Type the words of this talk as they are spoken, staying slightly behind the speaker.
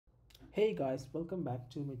Hey guys, welcome back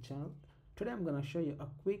to my channel. Today I'm gonna show you a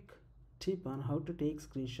quick tip on how to take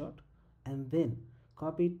screenshot and then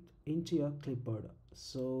copy it into your clipboard.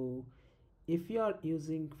 So if you are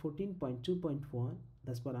using 14.2.1,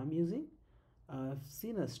 that's what I'm using. I've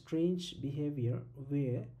seen a strange behavior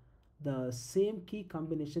where the same key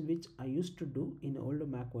combination which I used to do in older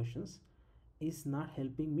Mac versions is not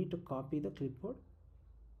helping me to copy the clipboard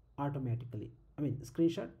automatically.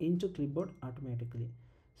 Screenshot into clipboard automatically.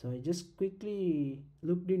 So I just quickly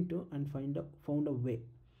looked into and found a way.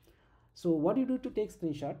 So what you do to take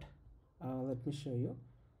screenshot, let me show you.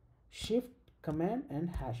 Shift command and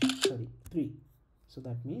hash 3. So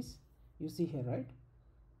that means you see here, right?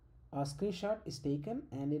 A screenshot is taken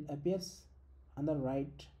and it appears on the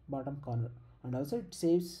right bottom corner, and also it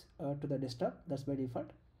saves to the desktop. That's by default.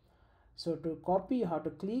 So to copy, you have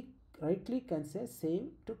to right click and say save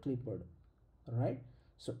to clipboard. Right.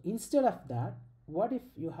 So instead of that, what if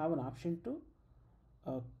you have an option to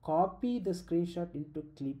copy the screenshot into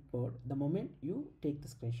clipboard the moment you take the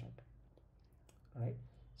screenshot, right?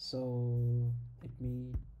 So let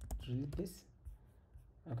me delete this.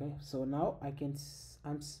 Okay, so now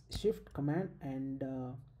I'm shift command and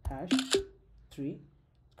hash 3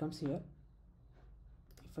 comes here.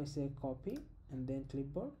 If I say copy and then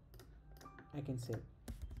clipboard, I can save,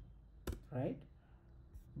 right?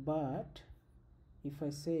 But if I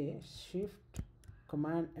say shift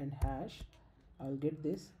command and hash, I'll get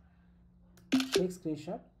this take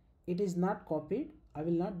screenshot. It is not copied. I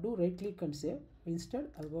will not do right click and save. Instead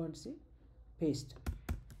I'll go and see paste.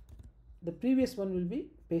 The previous one will be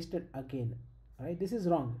pasted again, right? This is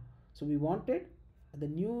wrong. So we wanted the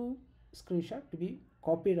new screenshot to be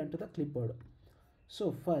copied onto the clipboard.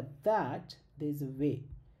 So for that there is a way.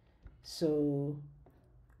 So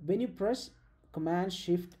when you press command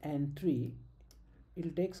shift and 3, it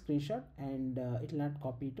will take screenshot and it will not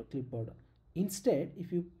copy to clipboard. Instead,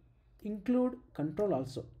 if you include control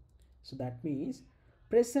also, so that means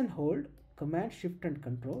press and hold command shift and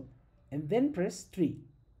control and then press 3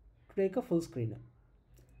 to take a full screen.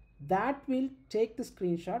 That will take the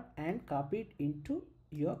screenshot and copy it into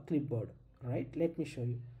your clipboard, right? Let me show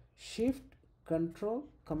you. Shift control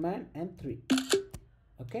command and 3.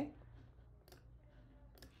 Okay,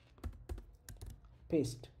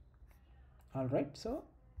 paste. All right, so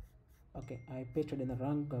okay, I pasted in the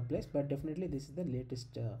wrong place, but definitely this is the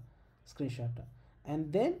latest screenshot.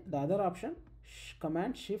 And then the other option,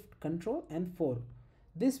 command shift control and 4.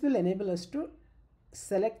 This will enable us to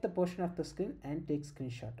select the portion of the screen and take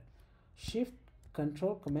screenshot. Shift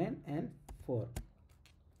control command and 4,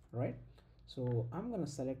 right? So I'm gonna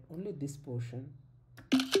select only this portion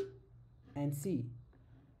and see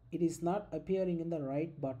it is not appearing in the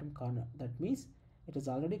right bottom corner. That means it is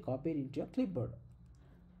already copied into your clipboard.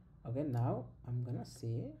 Okay, now I'm gonna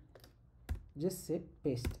just say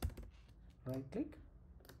paste. Right click,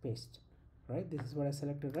 paste. Right, this is what I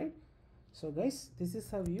selected, right? So guys, this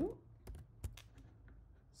is how you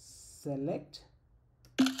select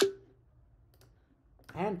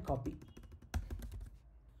and copy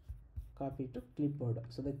to clipboard.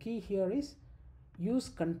 So the key here is use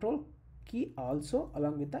control key also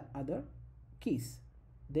along with the other keys.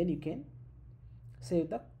 Then you can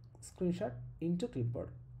save the screenshot into clipboard.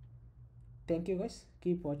 Thank you guys,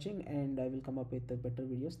 keep watching and I will come up with the better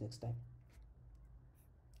videos next time.